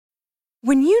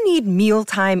When you need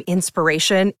mealtime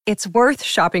inspiration, it's worth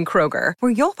shopping Kroger,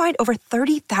 where you'll find over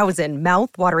 30,000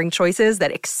 mouth-watering choices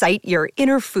that excite your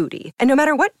inner foodie. And no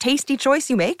matter what tasty choice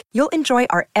you make, you'll enjoy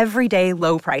our everyday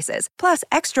low prices, plus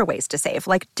extra ways to save,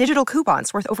 like digital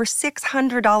coupons worth over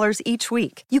 $600 each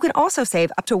week. You can also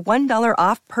save up to $1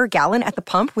 off per gallon at the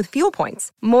pump with fuel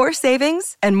points. More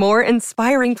savings and more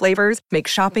inspiring flavors make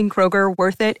shopping Kroger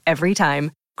worth it every time.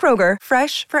 Kroger,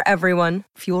 fresh for everyone.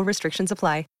 Fuel restrictions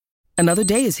apply. Another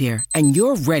day is here, and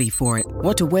you're ready for it.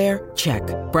 What to wear? Check.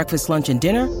 Breakfast, lunch, and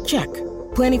dinner? Check.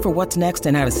 Planning for what's next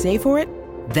and how to save for it?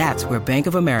 That's where Bank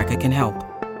of America can help.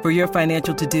 For your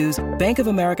financial to-dos, Bank of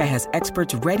America has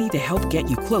experts ready to help get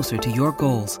you closer to your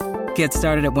goals. Get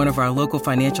started at one of our local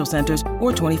financial centers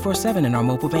or 24/7 in our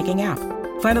mobile banking app.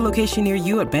 Find a location near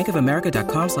you at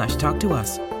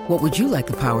bankofamerica.com/talktous. What would you like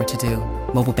the power to do?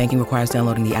 Mobile banking requires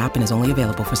downloading the app and is only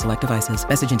available for select devices.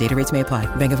 Message and data rates may apply.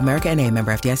 Bank of America N.A.,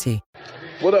 member FDIC.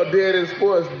 What up, Dead End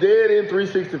Sports? Dead End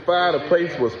 365, the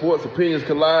place where sports opinions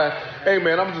collide. Hey,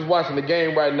 man, I'm just watching the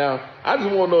game right now. I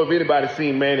just want to know if anybody's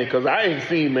seen Manny, because I ain't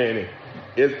seen Manny.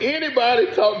 Has anybody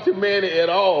talked to Manny at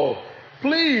all?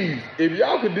 Please, if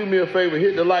y'all could do me a favor,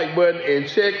 hit the like button and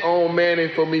check on Manny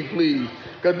for me, please,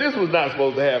 because this was not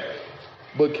supposed to happen.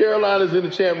 But Carolina's in the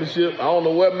championship. I don't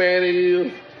know what Manny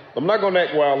is. I'm not going to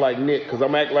act wild like Nick, because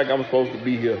I'm acting like I'm supposed to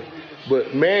be here.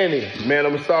 But Manny, man,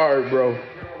 I'm sorry, bro.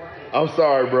 I'm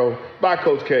sorry, bro. Bye,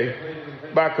 Coach K.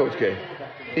 Bye, Coach K.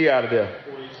 He out of there.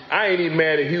 I ain't even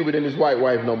mad at Hubert and his white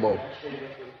wife no more.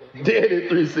 Dead at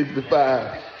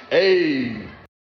 365. Hey.